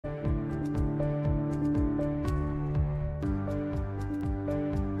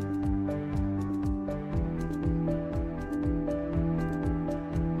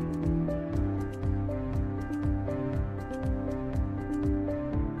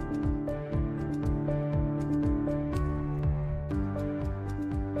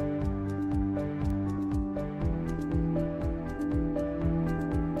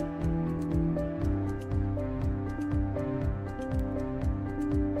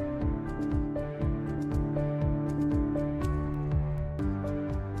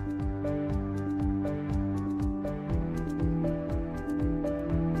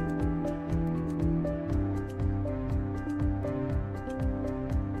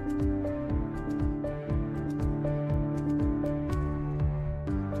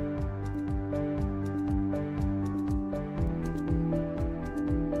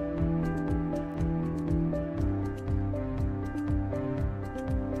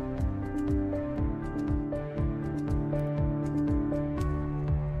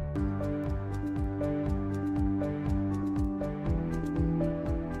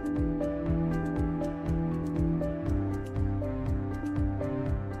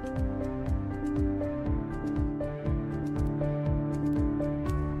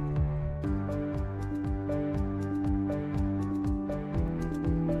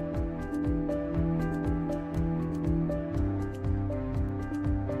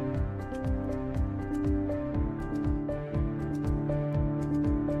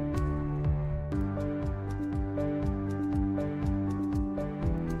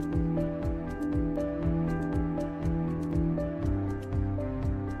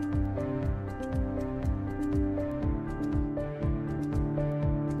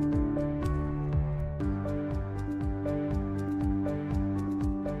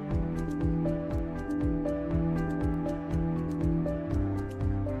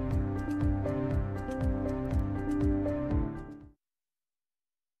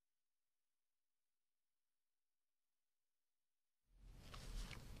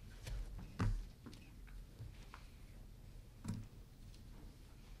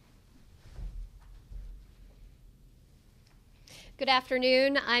Good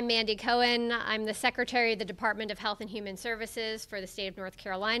afternoon. I'm Mandy Cohen. I'm the Secretary of the Department of Health and Human Services for the state of North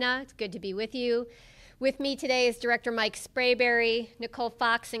Carolina. It's good to be with you. With me today is Director Mike Sprayberry. Nicole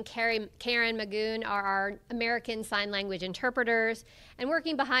Fox and Karen Magoon are our American Sign Language interpreters. And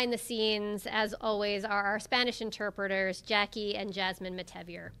working behind the scenes, as always, are our Spanish interpreters, Jackie and Jasmine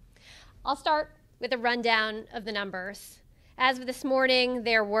Matevier. I'll start with a rundown of the numbers. As of this morning,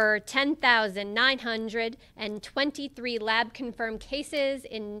 there were 10,923 lab-confirmed cases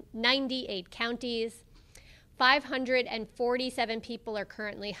in 98 counties. 547 people are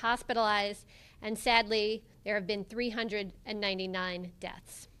currently hospitalized, and sadly, there have been 399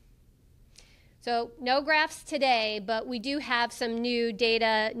 deaths. So no graphs today, but we do have some new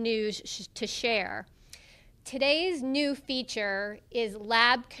data news to share. Today's new feature is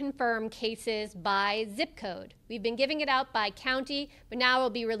lab-confirmed cases by zip code. We've been giving it out by county, but now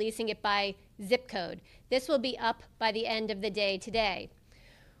we'll be releasing it by zip code. This will be up by the end of the day today.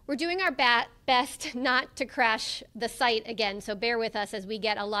 We're doing our best not to crash the site again, so bear with us as we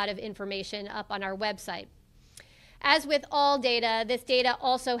get a lot of information up on our website. As with all data, this data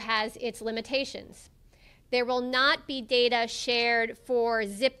also has its limitations. There will not be data shared for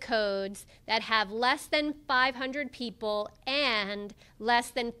zip codes that have less than 500 people and less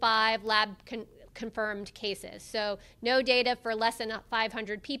than 5 lab-confirmed cases. So no data for less than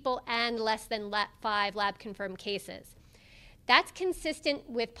 500 people and less than 5 lab-confirmed cases. That's consistent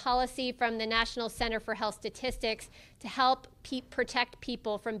with policy from the National Center for Health Statistics to help protect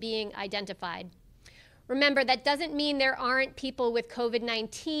people from being identified. Remember, that doesn't mean there aren't people with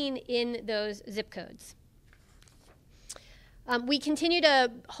COVID-19 in those zip codes. We continue to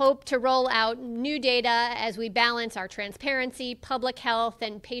hope to roll out new data as we balance our transparency, public health,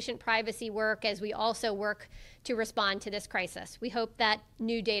 and patient privacy work as we also work to respond to this crisis. We hope that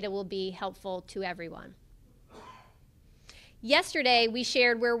new data will be helpful to everyone. Yesterday, we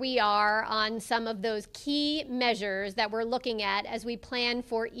shared where we are on some of those key measures that we're looking at as we plan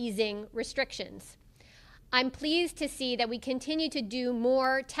for easing restrictions. I'm pleased to see that we continue to do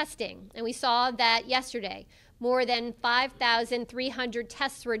more testing, and we saw that yesterday. More than 5,300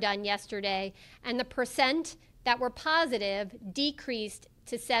 tests were done yesterday, and the percent that were positive decreased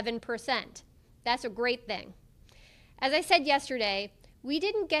to 7%. That's a great thing. As I said yesterday, we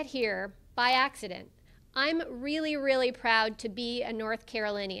didn't get here by accident. I'm really, really proud to be a North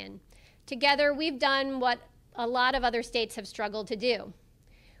Carolinian. Together, we've done what a lot of other states have struggled to do.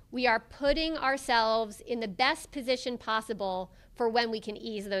 We are putting ourselves in the best position possible for when we can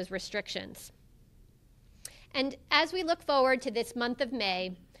ease those restrictions. And as we look forward to this month of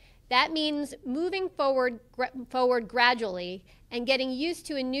May, that means moving forward gradually and getting used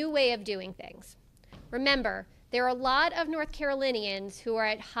to a new way of doing things. Remember, there are a lot of North Carolinians who are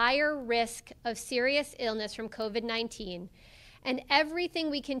at higher risk of serious illness from COVID-19, and everything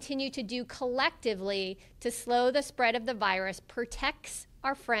we continue to do collectively to slow the spread of the virus protects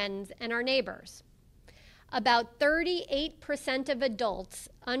our friends and our neighbors. About 38% of adults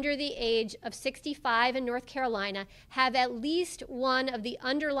under the age of 65 in North Carolina have at least one of the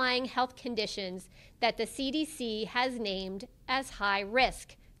underlying health conditions that the CDC has named as high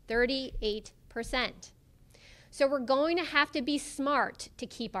risk, 38%. So we're going to have to be smart to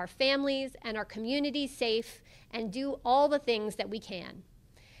keep our families and our communities safe and do all the things that we can.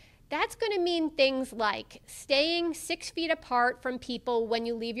 That's going to mean things like staying 6 feet apart from people when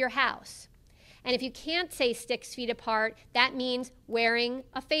you leave your house. And if you can't stay 6 feet apart, that means wearing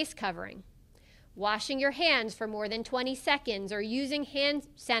a face covering. Washing your hands for more than 20 seconds or using hand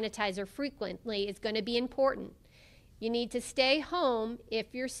sanitizer frequently is going to be important. You need to stay home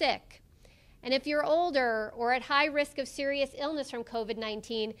if you're sick. And if you're older or at high risk of serious illness from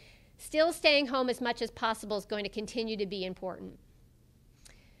COVID-19, still staying home as much as possible is going to continue to be important.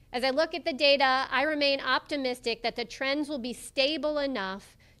 As I look at the data, I remain optimistic that the trends will be stable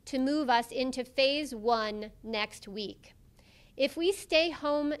enough to move us into phase 1 next week. If we stay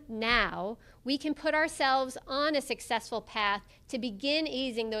home now, we can put ourselves on a successful path to begin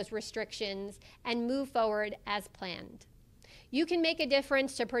easing those restrictions and move forward as planned. You can make a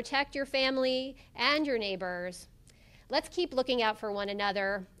difference to protect your family and your neighbors. Let's keep looking out for one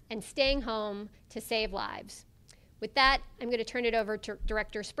another and staying home to save lives. With that, I'm going to turn it over to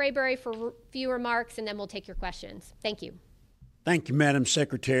Director Sprayberry for a few remarks, and then we'll take your questions. Thank you. Thank you, Madam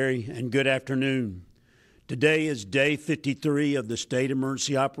Secretary, and good afternoon. Today is day 53 of the State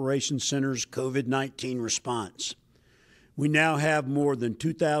Emergency Operations Center's COVID-19 response. We now have more than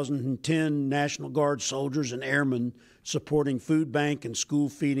 2,010 National Guard soldiers and airmen supporting food bank and school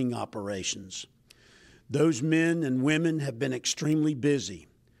feeding operations. Those men and women have been extremely busy.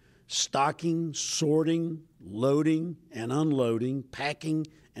 stocking, sorting, loading and unloading, packing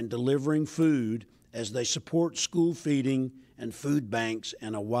and delivering food as they support school feeding and food banks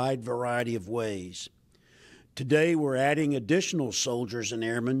in a wide variety of ways. Today, we're adding additional soldiers and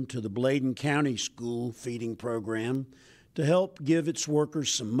airmen to the Bladen County School Feeding Program to help give its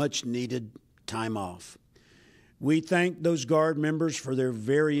workers some much-needed time off. We thank those Guard members for their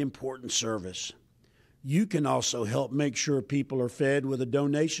very important service. You can also help make sure people are fed with a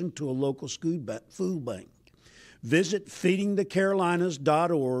donation to a local food bank. Visit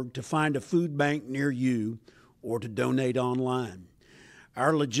feedingthecarolinas.org to find a food bank near you or to donate online.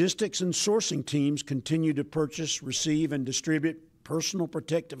 Our logistics and sourcing teams continue to purchase, receive, and distribute personal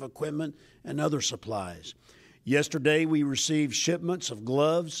protective equipment and other supplies. Yesterday, we received shipments of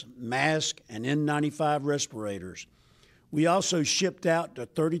gloves, masks, and N95 respirators. We also shipped out to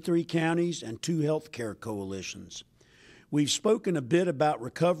 33 counties and 2 healthcare coalitions. We've spoken a bit about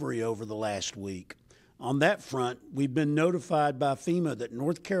recovery over the last week. On that front, we've been notified by FEMA that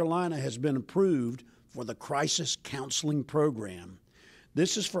North Carolina has been approved for the Crisis Counseling Program.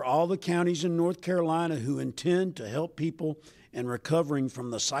 This is for all the counties in North Carolina who intend to help people in recovering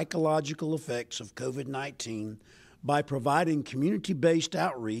from the psychological effects of COVID-19 by providing community-based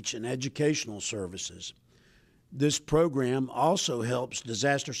outreach and educational services. This program also helps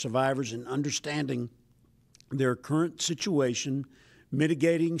disaster survivors in understanding their current situation,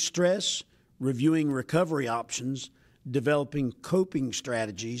 mitigating stress, reviewing recovery options, developing coping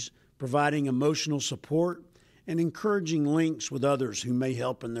strategies, providing emotional support, and encouraging links with others who may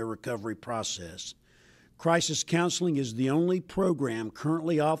help in their recovery process. Crisis counseling is the only program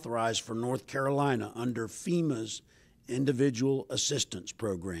currently authorized for North Carolina under FEMA's Individual Assistance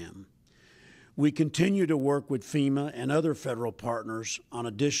Program. We continue to work with FEMA and other federal partners on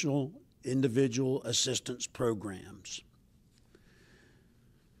additional individual assistance programs.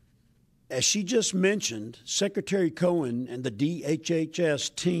 As she just mentioned, Secretary Cohen and the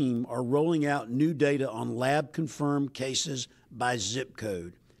DHHS team are rolling out new data on lab-confirmed cases by zip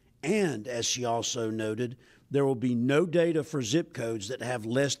code. And, as she also noted, there will be no data for zip codes that have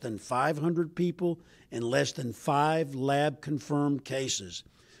less than 500 people and less than 5 lab-confirmed cases.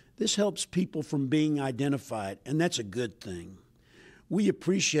 This helps people from being identified, and that's a good thing. We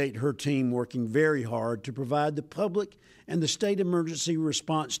appreciate her team working very hard to provide the public and the State Emergency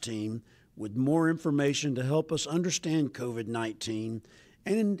Response Team with more information to help us understand COVID-19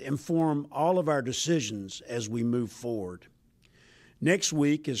 and inform all of our decisions as we move forward. Next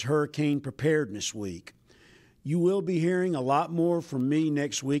week is Hurricane Preparedness Week. You will be hearing a lot more from me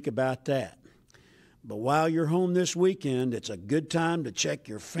next week about that. But while you're home this weekend, it's a good time to check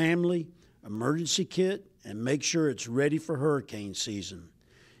your family emergency kit and make sure it's ready for hurricane season.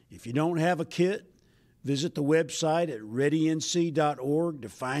 If you don't have a kit, visit the website at readync.org to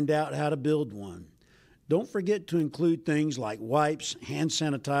find out how to build one. Don't forget to include things like wipes, hand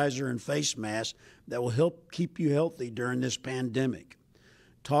sanitizer, and face masks that will help keep you healthy during this pandemic.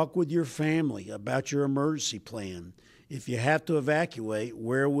 Talk with your family about your emergency plan. If you have to evacuate,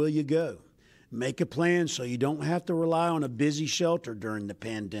 where will you go? Make a plan so you don't have to rely on a busy shelter during the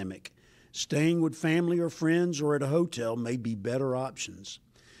pandemic. Staying with family or friends or at a hotel may be better options.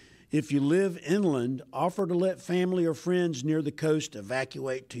 If you live inland, offer to let family or friends near the coast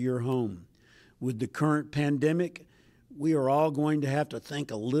evacuate to your home. With the current pandemic, we are all going to have to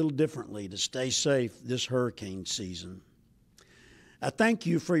think a little differently to stay safe this hurricane season. I thank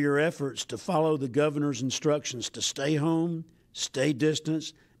you for your efforts to follow the governor's instructions to stay home, stay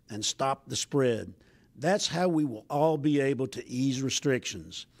distanced, and stop the spread. That's how we will all be able to ease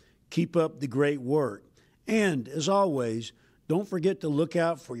restrictions. Keep up the great work. And, as always, don't forget to look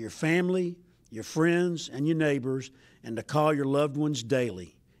out for your family, your friends, and your neighbors, and to call your loved ones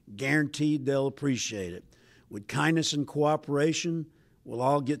daily. Guaranteed they'll appreciate it. With kindness and cooperation, we'll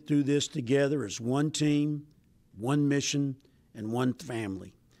all get through this together as one team, one mission, and one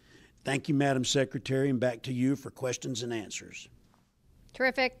family. Thank you, Madam Secretary, and back to you for questions and answers.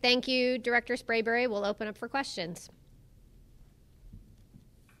 Terrific. Thank you, Director Sprayberry. We'll open up for questions.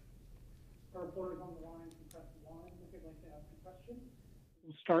 Our reporters on the line can press 1 if they'd like to ask a question.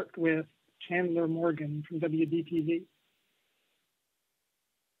 We'll start with Chandler Morgan from WBTV.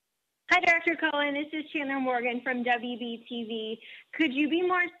 Hi, Director Cohen. This is Chandler Morgan from WBTV. Could you be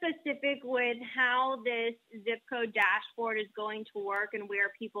more specific with how this zip code dashboard is going to work and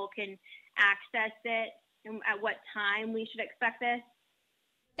where people can access it and at what time we should expect this?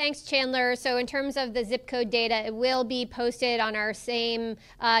 Thanks, Chandler. So in terms of the zip code data, it will be posted on our same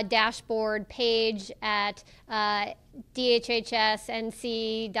dashboard page at dhhsnc.gov.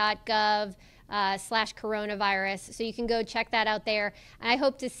 /coronavirus. So you can go check that out there. And I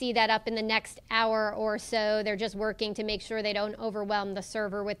hope to see that up in the next hour or so. They're just working to make sure they don't overwhelm the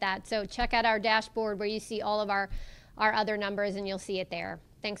server with that. So check out our dashboard where you see all of our other numbers, and you'll see it there.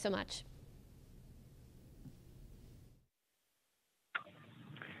 Thanks so much.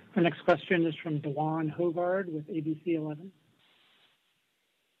 Our next question is from Dewan Hogard with ABC 11.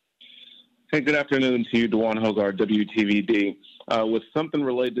 Hey, good afternoon to you, Dewan Hogard, WTVD. With something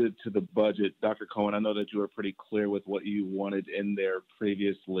related to the budget, Dr. Cohen, I know that you were pretty clear with what you wanted in there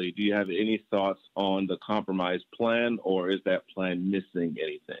previously. Do you have any thoughts on the compromise plan, or is that plan missing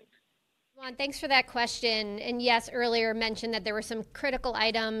anything? Thanks for that question. And yes, earlier mentioned that there were some critical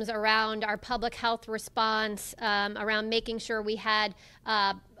items around our public health response, around making sure we had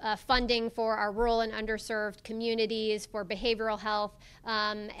funding for our rural and underserved communities, for behavioral health.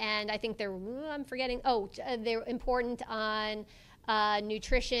 And I think they're important on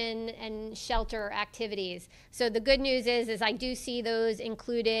nutrition and shelter activities. So the good news is I do see those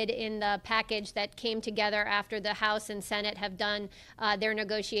included in the package that came together after the House and Senate have done their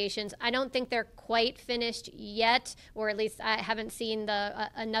negotiations. I don't think they're quite finished yet, or at least I haven't seen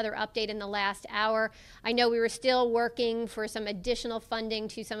another update in the last hour. I know we were still working for some additional funding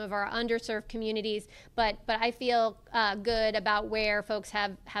to some of our underserved communities, but I feel good about where folks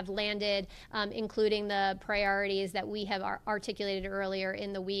have landed, including the priorities that we have articulated earlier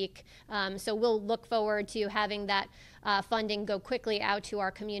in the week. So we'll look forward to having that funding go quickly out to our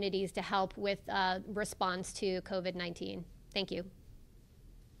communities to help with response to COVID-19. Thank you.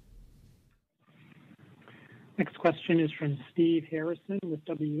 Next question is from Steve Harrison with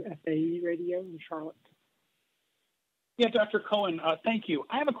WFAE Radio in Charlotte. Yeah, Dr. Cohen, thank you.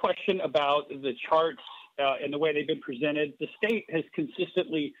 I have a question about the charts and the way they've been presented. The state has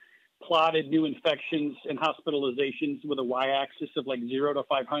consistently plotted new infections and hospitalizations with a y-axis of like 0 to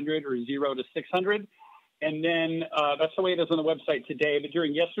 500 or 0 to 600. And then that's the way it is on the website today. But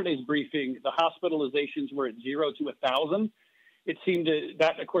during yesterday's briefing, the hospitalizations were at 0 to 1,000. It seemed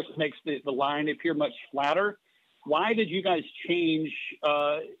that, of course, makes the line appear much flatter. Why did you guys change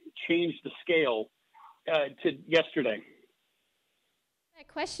the scale to yesterday? That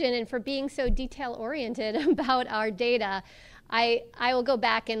question, and for being so detail oriented about our data. I will go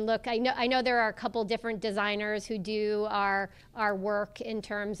back and look. I know there are a couple different designers who do our work in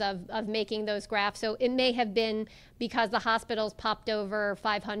terms of making those graphs. So it may have been because the hospitals popped over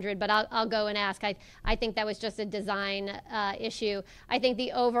 500, but I'll go and ask. I think that was just a design issue. I think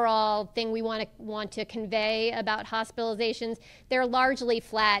the overall thing we want to convey about hospitalizations, they're largely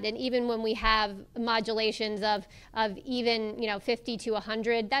flat, and even when we have modulations of even 50 to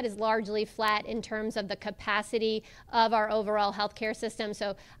 100, that is largely flat in terms of the capacity of our overall healthcare system.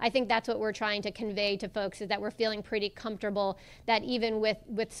 So I think that's what we're trying to convey to folks, is that we're feeling pretty comfortable that even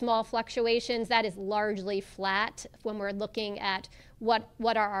with small fluctuations, that is largely flat when we're looking at what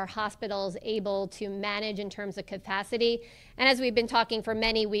are our hospitals able to manage in terms of capacity. And as we've been talking for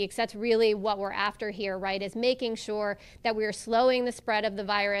many weeks, that's really what we're after here, right, is making sure that we're slowing the spread of the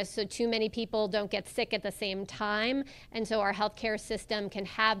virus so too many people don't get sick at the same time, and so our healthcare system can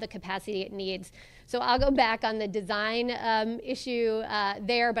have the capacity it needs. So I'll go back on the design issue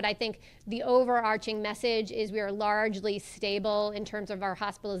there, but I think the overarching message is we are largely stable in terms of our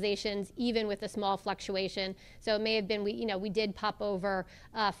hospitalizations, even with a small fluctuation. So it may have been, we did pop over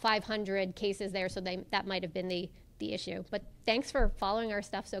 500 cases there, so that might have been the issue. But thanks for following our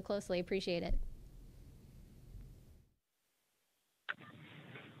stuff so closely. Appreciate it.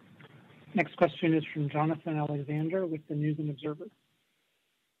 Next question is from Jonathan Alexander with the News and Observer.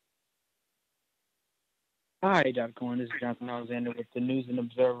 Hi, Dr. Cohen. This is Jonathan Alexander with the News and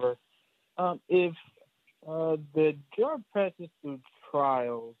Observer. If the drug passes through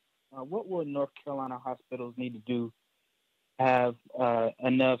trials, what will North Carolina hospitals need to do? Have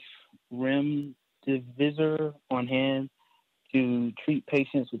enough remdesivir on hand to treat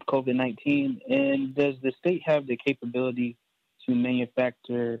patients with COVID-19? And does the state have the capability to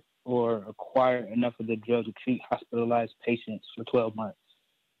manufacture or acquire enough of the drug to treat hospitalized patients for 12 months?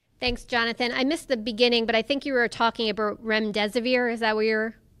 Thanks, Jonathan. I missed the beginning, but I think you were talking about remdesivir. Is that what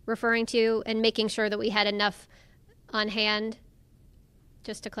you're referring to? And making sure that we had enough on hand,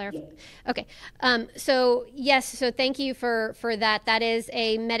 just to clarify? Yes. Okay. So thank you for that. That is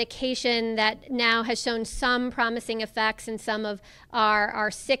a medication that now has shown some promising effects in some of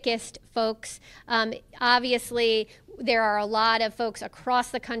our sickest folks. Obviously, there are a lot of folks across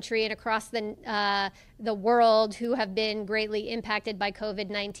the country and across the world who have been greatly impacted by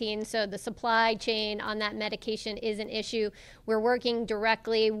COVID-19. So the supply chain on that medication is an issue. We're working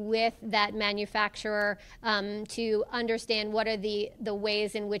directly with that manufacturer to understand what are the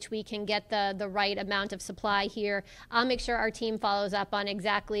ways in which we can get the right amount of supply here. I'll make sure our team follows up on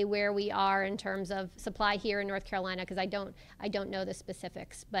exactly where we are in terms of supply here in North Carolina, because I don't know the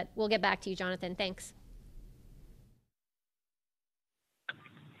specifics, but we'll get back to you, Jonathan. Thanks.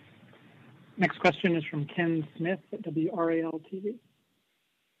 Next question is from Ken Smith at WRAL-TV.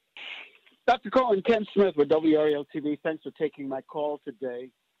 Dr. Cohen, Ken Smith with WRAL-TV. Thanks for taking my call today.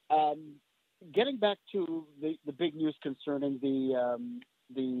 Getting back to the big news concerning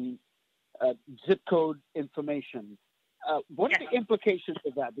the zip code information, what are the implications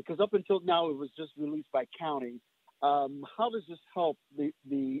of that? Because up until now, it was just released by county. How does this help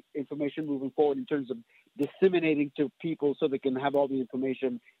the information moving forward in terms of disseminating to people so they can have all the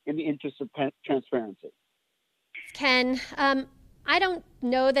information in the interest of transparency? Ken, I don't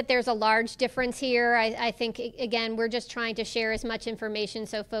know that there's a large difference here. I think, again, we're just trying to share as much information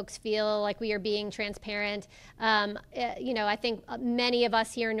so folks feel like we are being transparent. I think many of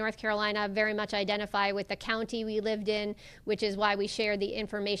us here in North Carolina very much identify with the county we lived in, which is why we share the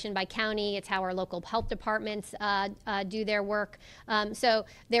information by county. It's how our local health departments do their work. So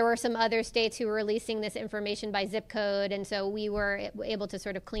there were some other states who were releasing this information by zip code, and so we were able to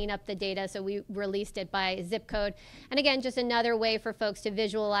sort of clean up the data, so we released it by zip code. And again, just another way for folks to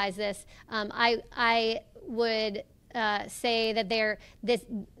visualize this. I would say that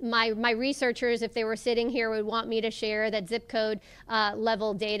my researchers, if they were sitting here, would want me to share that zip code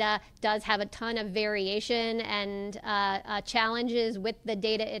level data does have a ton of variation and challenges with the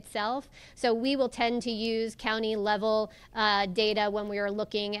data itself. So we will tend to use county level data when we are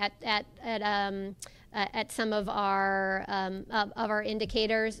looking at some of our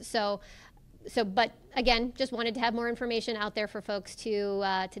indicators. But again, just wanted to have more information out there for folks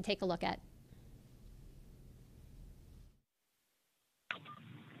to take a look at.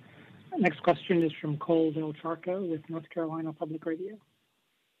 Next question is from Cole Vilcharco with North Carolina Public Radio.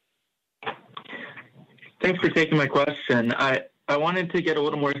 Thanks for taking my question. I wanted to get a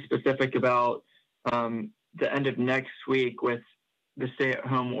little more specific about the end of next week with the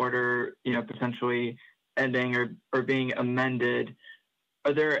stay-at-home order, potentially ending or being amended.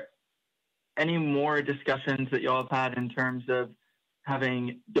 Are there any more discussions that y'all have had in terms of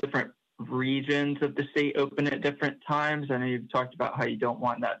having different regions of the state open at different times? I know you've talked about how you don't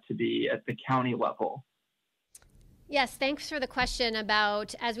want that to be at the county level. Yes, thanks for the question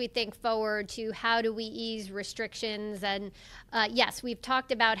about as we think forward to how do we ease restrictions. And yes, we've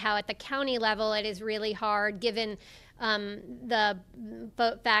talked about how at the county level it is really hard given the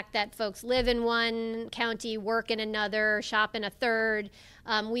fact that folks live in one county, work in another, shop in a third.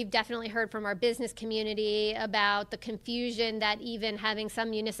 We've definitely heard from our business community about the confusion that even having some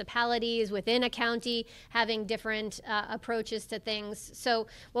municipalities within a county having different approaches to things. So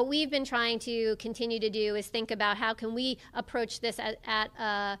what we've been trying to continue to do is think about how can we approach this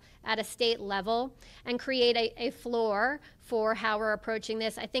at a state level and create a floor for how we're approaching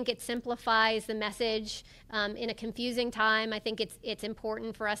this. I think it simplifies the message in a confusing time. I think it's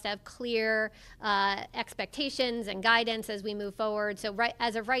important for us to have clear expectations and guidance as we move forward. So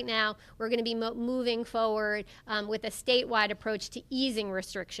as of right now, we're going to be moving forward with a statewide approach to easing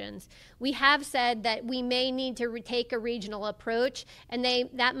restrictions. We have said that we may need to take a regional approach, and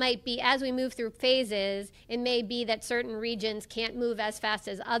that might be, as we move through phases, it may be that certain regions can't move as fast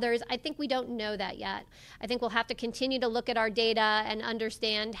as others. I think we don't know that yet. I think we'll have to continue to look at our data and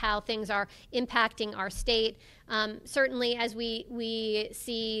understand how things are impacting our state. Certainly, as we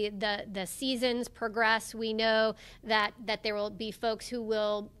see the seasons progress, we know that there will be folks who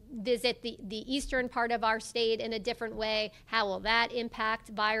will visit the eastern part of our state in a different way. How will that impact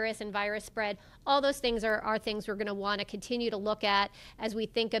virus and virus spread? All those things are things we're going to want to continue to look at as we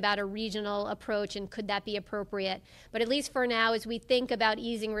think about a regional approach and could that be appropriate. But at least for now, as we think about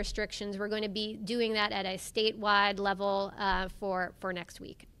easing restrictions, we're going to be doing that at a statewide level for next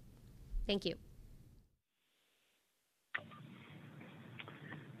week. Thank you.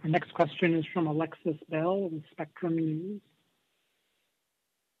 Our next question is from Alexis Bell with Spectrum News.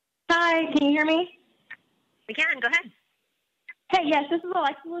 Hi, can you hear me? We can, go ahead. Hey, yes, this is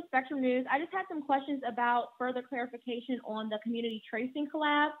Alexis with Spectrum News. I just had some questions about further clarification on the community tracing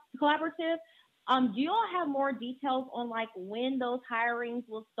collaborative. Do you all have more details on when those hirings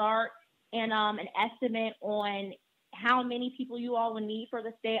will start and an estimate on how many people you all will need for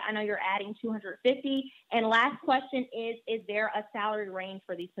the state? I know you're adding 250. And last question is there a salary range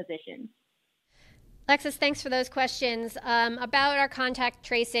for these positions? Alexis, thanks for those questions. About our contact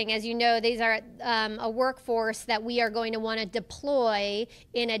tracing, as you know, these are a workforce that we are going to want to deploy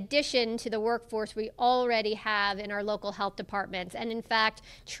in addition to the workforce we already have in our local health departments. And in fact,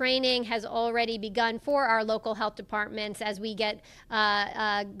 training has already begun for our local health departments as we get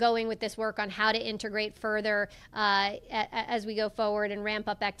going with this work on how to integrate further as we go forward and ramp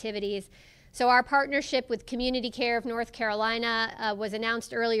up activities. So our partnership with Community Care of North Carolina was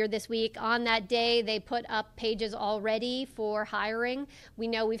announced earlier this week. On that day, they put up pages already for hiring. We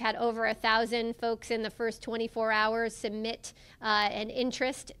know we've had over 1,000 folks in the first 24 hours submit an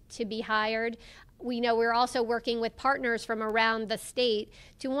interest to be hired. We know we're also working with partners from around the state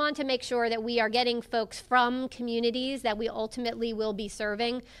to want to make sure that we are getting folks from communities that we ultimately will be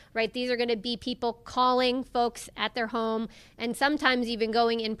serving, right? These are going to be people calling folks at their home and sometimes even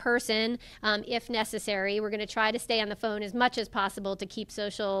going in person if necessary. We're going to try to stay on the phone as much as possible to keep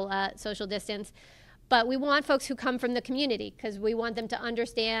social distance. But we want folks who come from the community because we want them to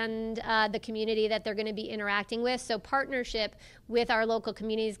understand the community that they're going to be interacting with. So partnership with our local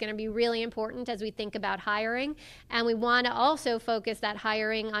community is going to be really important as we think about hiring. And we want to also focus that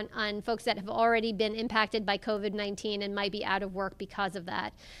hiring on folks that have already been impacted by COVID-19 and might be out of work because of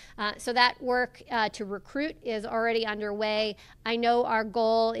that. So that work to recruit is already underway. I know our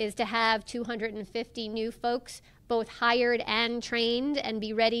goal is to have 250 new folks both hired and trained and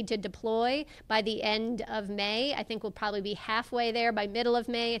be ready to deploy by the end of May. I think we'll probably be halfway there by middle of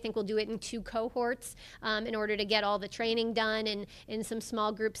May. I think we'll do it in 2 cohorts in order to get all the training done and in some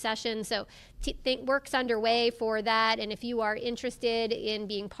small group sessions. So work's underway for that. And if you are interested in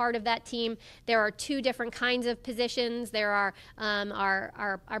being part of that team, there are 2 different kinds of positions. There are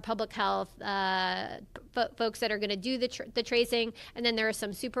our public health folks that are going to do the tracing, and then there is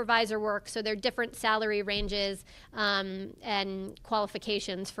some supervisor work. So there are different salary ranges and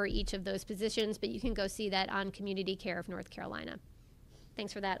qualifications for each of those positions, but you can go see that on Community Care of North Carolina.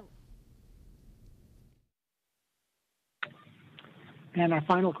 Thanks for that. And our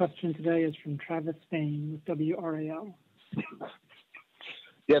final question today is from Travis Fain with WRAL.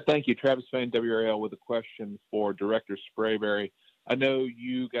 Yeah, thank you. Travis Fain, WRAL, with a question for Director Sprayberry. I know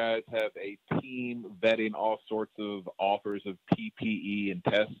you guys have a team vetting all sorts of offers of PPE and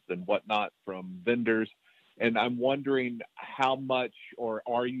tests and whatnot from vendors. And I'm wondering how much, or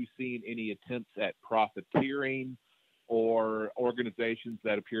are you seeing any attempts at profiteering or organizations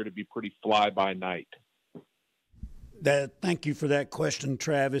that appear to be pretty fly-by-night? Thank you for that question,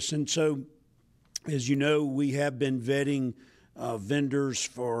 Travis. And so, as you know, we have been vetting vendors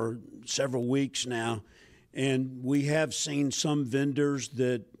for several weeks now, and we have seen some vendors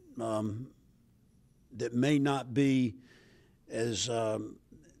that may not be as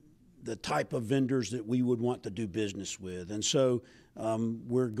the type of vendors that we would want to do business with. And so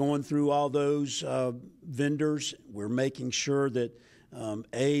we're going through all those vendors. We're making sure that,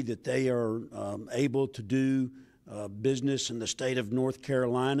 that they are able to do business in the state of North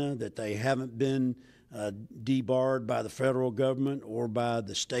Carolina, that they haven't been debarred by the federal government or by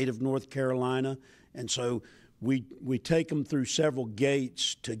the state of North Carolina. And so we take them through several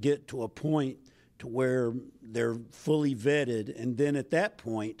gates to get to a point to where they're fully vetted. And then at that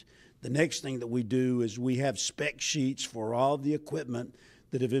point, the next thing that we do is we have spec sheets for all the equipment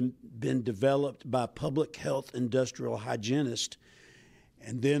that have been developed by public health industrial hygienists.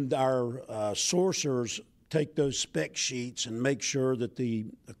 And then our sourcers take those spec sheets and make sure that the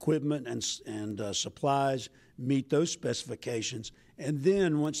equipment and supplies meet those specifications. And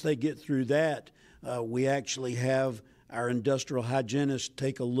then once they get through that, we actually have our industrial hygienists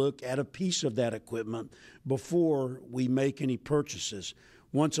take a look at a piece of that equipment before we make any purchases.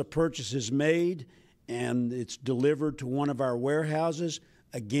 Once a purchase is made and it's delivered to one of our warehouses,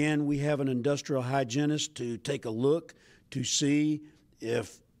 again, we have an industrial hygienist to take a look to see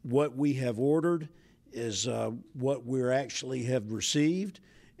if what we have ordered is what we actually have received.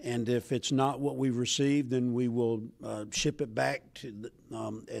 And if it's not what we've received, then we will ship it back to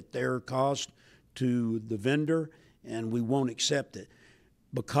at their cost to the vendor, and we won't accept it.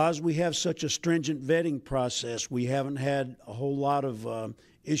 Because we have such a stringent vetting process, we haven't had a whole lot of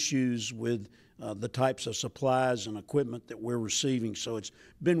issues with the types of supplies and equipment that we're receiving. So it's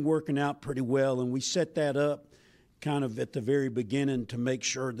been working out pretty well, and we set that up kind of at the very beginning to make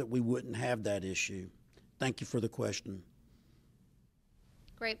sure that we wouldn't have that issue. Thank you for the question.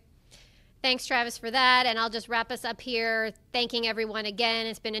 Great. Thanks, Travis, for that. And I'll just wrap us up here. thanking everyone again.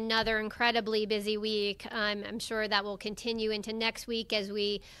 It's been another incredibly busy week. I'm sure that will continue into next week as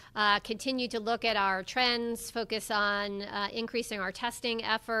we continue to look at our trends, focus on increasing our testing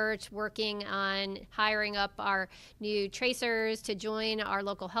efforts, working on hiring up our new tracers to join our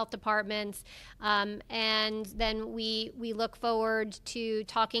local health departments. And then we look forward to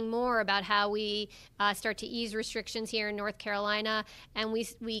talking more about how we start to ease restrictions here in North Carolina. And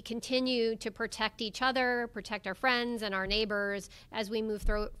we continue to protect each other, protect our friends and our neighbors as we move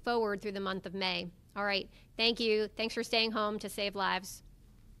forward through the month of May. All right. Thank you. Thanks for staying home to save lives.